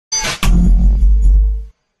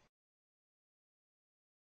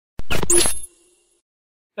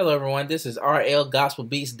Hello everyone, this is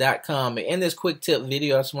rlgospelbeats.com, and in this quick tip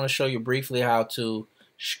video I just want to show you briefly how to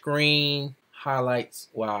screen highlights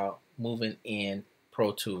while moving in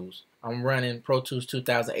Pro Tools. I'm running Pro Tools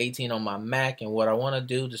 2018 on my Mac, and what I want to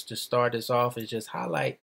do just to start this off is just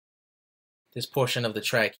highlight this portion of the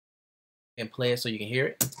track and play it so you can hear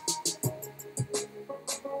it.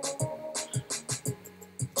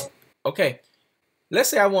 Okay, let's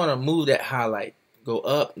say I want to move that highlight. Go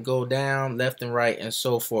up, go down, left and right, and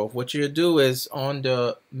so forth. What you'll do is on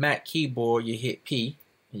the Mac keyboard, you hit P,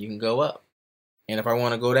 and you can go up. And if I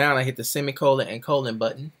want to go down, I hit the semicolon and colon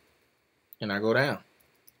button, and I go down.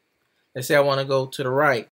 Let's say I want to go to the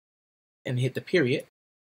right, and hit the period.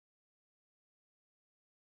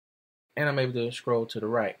 And I'm able to scroll to the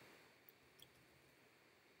right.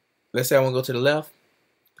 Let's say I want to go to the left,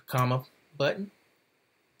 the comma button.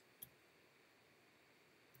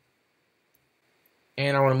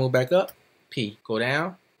 And I want to move back up, P, go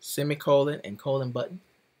down, semicolon and colon button,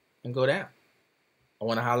 and go down. I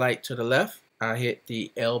want to highlight to the left, I hit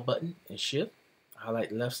the L button and shift, highlight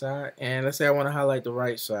the left side, and let's say I want to highlight the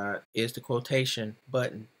right side, is the quotation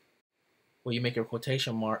button, where you make your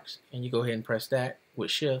quotation marks, and you go ahead and press that with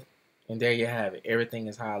shift, and there you have it, everything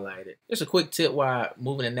is highlighted. Just a quick tip while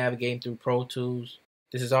moving and navigating through Pro Tools.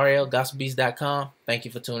 This is rlgospelbeats.com, thank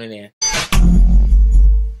you for tuning in.